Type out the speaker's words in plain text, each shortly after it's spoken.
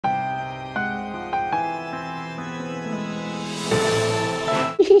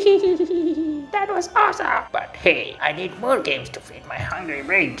That was awesome! But hey, I need more games to feed my hungry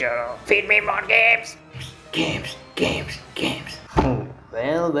brain, JoRo. Feed me more games! Games. Oh,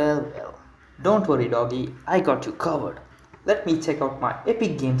 well. Don't worry, doggy, I got you covered. Let me check out my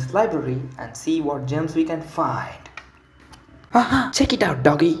Epic Games library and see what gems we can find. Haha, check it out,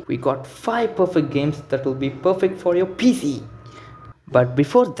 doggy. We got 5 perfect games that will be perfect for your PC. But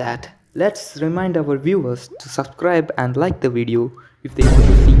before that, let's remind our viewers to subscribe and like the video if they want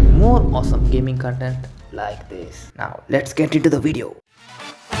to see more awesome gaming content like this. Now, let's get into the video.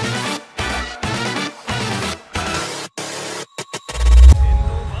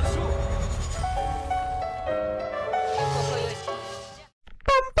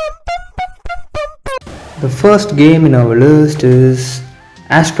 The first game in our list is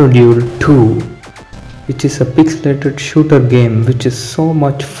Astro Duel 2, which is a pixelated shooter game which is so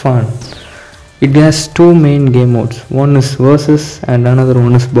much fun. It has 2 main game modes, one is versus and another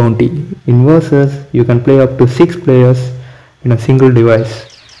one is bounty. In versus, you can play up to 6 players in a single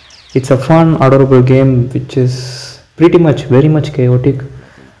device. It's a fun, adorable game which is pretty much very much chaotic,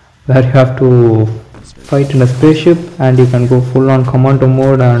 where you have to fight in a spaceship and you can go full on commando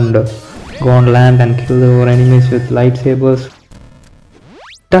mode and go on land and kill your enemies with lightsabers.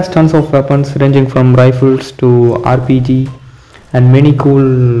 It has tons of weapons ranging from rifles to RPG and many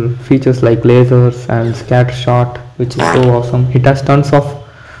cool features like lasers and scatter shot, which is so awesome. It has tons of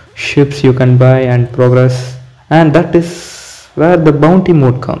ships you can buy and progress, and that is where the bounty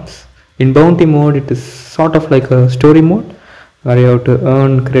mode comes. In bounty mode, it is sort of like a story mode where you have to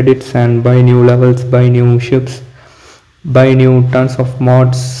earn credits and buy new levels, buy new ships, buy new tons of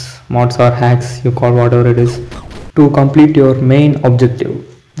mods or hacks, you call whatever it is, to complete your main objective.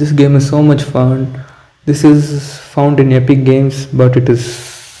 This game is so much fun. This is found in Epic Games, but it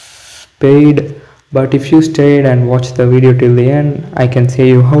is paid. But if you stayed and watched the video till the end, I can say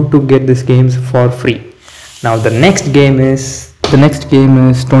you how to get these games for free. Now the next game is 20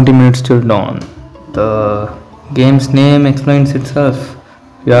 Minutes Till Dawn. The game's name explains itself.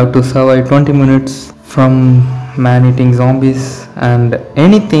 You have to survive 20 minutes from man-eating zombies and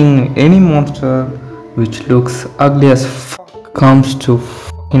any monster which looks ugly as fuck comes to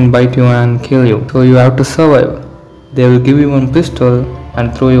bite you and kill you. So you have to survive. They will give you one pistol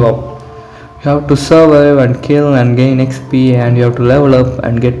and throw you up. You have to survive and kill and gain XP, and you have to level up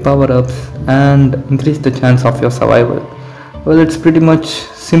and get power-ups and increase the chance of your survival. Well, it's pretty much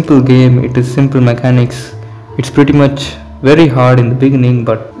simple game. It is simple mechanics. It's pretty much very hard in the beginning,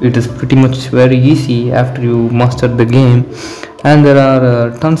 but it is pretty much very easy after you master the game. And there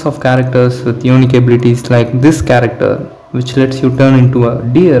are tons of characters with unique abilities, like this character which lets you turn into a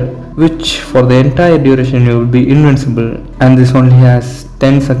deer, which for the entire duration you will be invincible, and this only has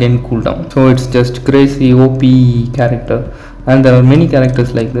 10-second cooldown. So it's just crazy OP character, and there are many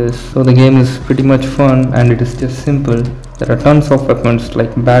characters like this. So the game is pretty much fun and it is just simple. There are tons of weapons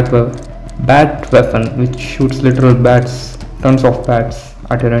like bat weapon which shoots literal bats, tons of bats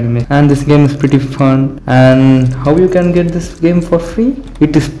at your enemies, and this game is pretty fun. And how you can get this game for free?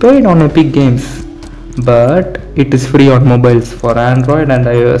 It is paid on Epic Games, but it is free on mobiles for Android and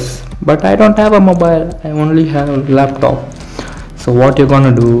iOS. But I don't have a mobile, I only have a laptop. So what you're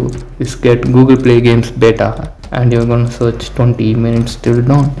gonna do is get Google Play Games beta and you're gonna search 20 Minutes Till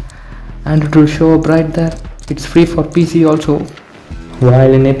Dawn and it will show up right there. It's free for PC also,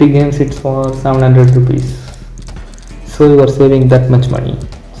 while in Epic Games it's for 700 rupees. So you are saving that much money.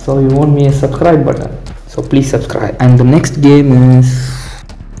 So you want me a subscribe button, so please subscribe. And the next game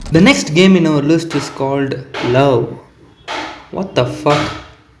in our list is called Love. What the fuck?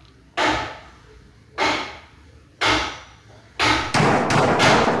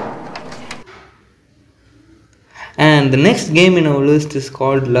 And the next game in our list is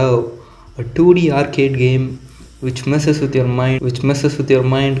called Love, a 2D arcade game which messes with your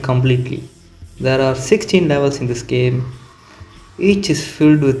mind completely. There are 16 levels in this game. Each is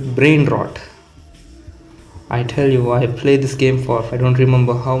filled with brain rot. I tell you, I played this game for, I don't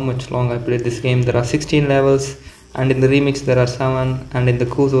remember how much long I played this game. There are 16 levels, and in the remix there are 7, and in the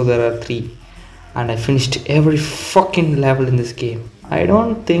Kuzo there are 3. And I finished every fucking level in this game. I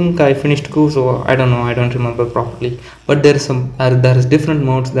don't think I finished Kuzo, I don't know, I don't remember properly. But there is different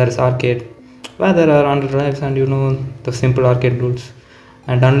modes. There is arcade, where there are 100 lives and you know the simple arcade rules,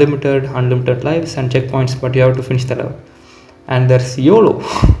 and unlimited lives and checkpoints, but you have to finish the level. And there's YOLO.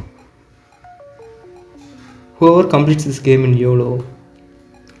 Whoever completes this game in YOLO,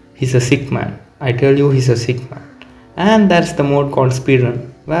 he's a sick man. I tell you, he's a sick man. And that's the mode called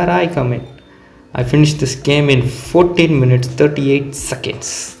speedrun, where I come in. I finished this game in 14 minutes 38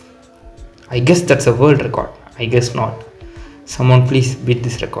 seconds. I guess that's a world record. I guess not. Someone please beat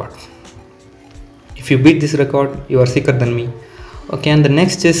this record. If you beat this record, you are sicker than me. Okay, and the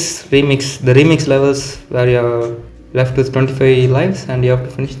next is remix. The remix levels where you are left with 25 lives and you have to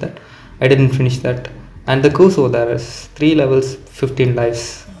finish that. I didn't finish that. And the Kuso, there is 3 levels, 15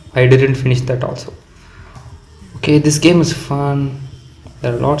 lives. I didn't finish that also. Okay, this game is fun.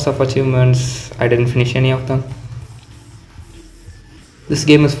 There are lots of achievements. I didn't finish any of them. This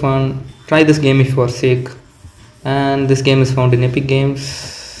game is fun. Try this game if you are sick. And this game is found in Epic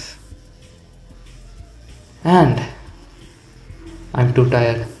Games. And I'm too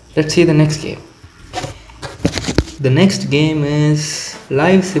tired. Let's see the next game. The next game is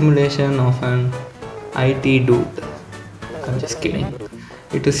live simulation of an IT dude. I'm just kidding.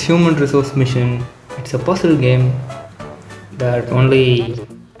 It is human resource mission. It's a puzzle game that only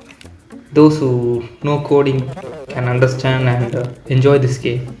those who know coding can understand and enjoy this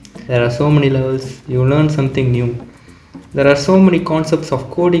game. There are so many levels. You learn something new. There are so many concepts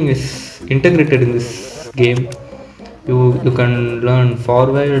of coding is integrated in this game. You can learn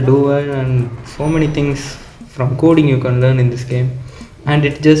for while, do while, and so many things from coding you can learn in this game. And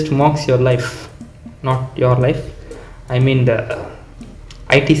it just mocks your life, not your life. I mean the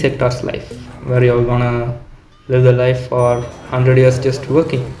IT sector's life, where you're gonna live the life for 100 years just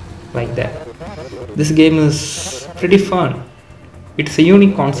working like that. This game is pretty fun. It's a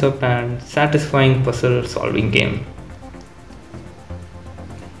unique concept and satisfying puzzle solving game.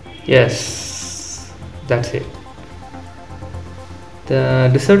 Yes, that's it. The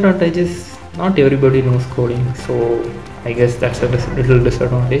disadvantage is not everybody knows coding, so I guess that's a little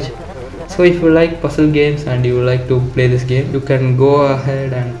disadvantage. So if you like puzzle games and you like to play this game, you can go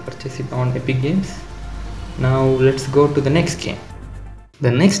ahead and purchase it on Epic Games. Now let's go to the next game.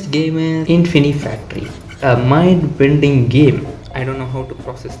 The next game is InfiniFactory, a mind-bending game. I don't know how to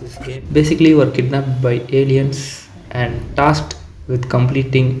process this game. Basically, you are kidnapped by aliens and tasked with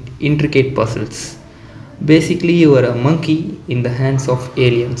completing intricate puzzles. Basically, you are a monkey in the hands of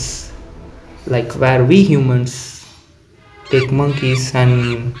aliens, like where we humans take monkeys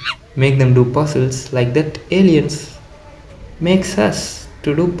and make them do puzzles. Like that, aliens makes us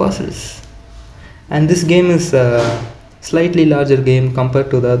to do puzzles. And this game is a slightly larger game compared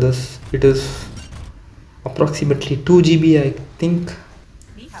to the others. It is approximately 2 GB I think,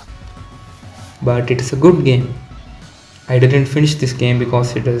 but it is a good game. I didn't finish this game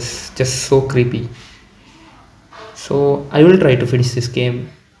because it is just so creepy. So I will try to finish this game.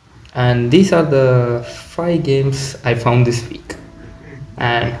 And these are the 5 games I found this week.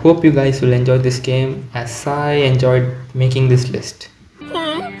 And hope you guys will enjoy this game as I enjoyed making this list.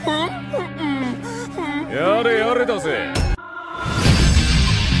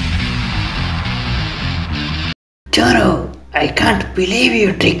 JoRo, I can't believe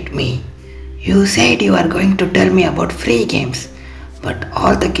you tricked me. You said you are going to tell me about free games, but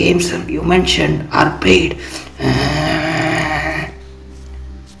all the games you mentioned are paid.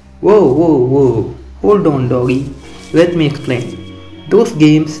 Whoa. Hold on, doggy. Let me explain. Those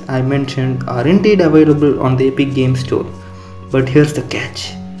games I mentioned are indeed available on the Epic Games Store. But here's the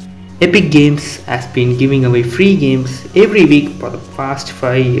catch. Epic Games has been giving away free games every week for the past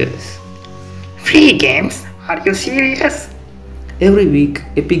 5 years. Free games? Are you serious? Every week,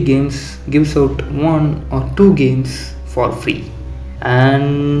 Epic Games gives out 1 or 2 games for free.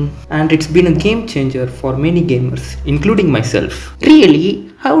 And it's been a game changer for many gamers, including myself.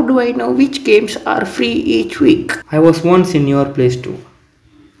 Really? How do I know which games are free each week? I was once in your place too,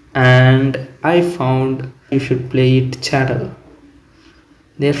 and I found you should play it channel.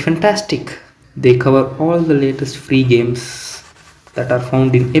 They're fantastic. They cover all the latest free games that are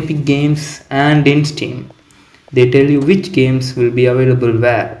found in Epic Games and in Steam. They tell you which games will be available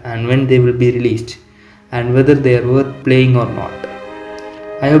where and when they will be released, and whether they are worth playing or not.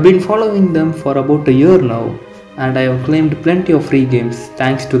 I have been following them for about a year now, and I have claimed plenty of free games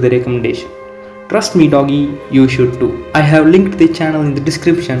thanks to the recommendation. Trust me, doggy, you should too. I have linked the channel in the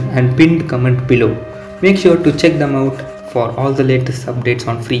description and pinned comment below. Make sure to check them out for all the latest updates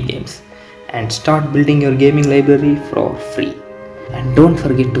on free games and start building your gaming library for free. And don't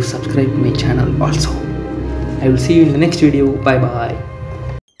forget to subscribe to my channel also. I will see you in the next video. Bye bye.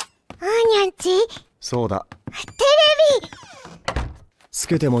 そうだ。テレビつ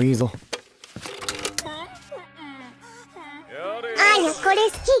けてもいいぞ。あーやこれ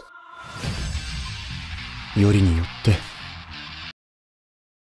好き。よりによって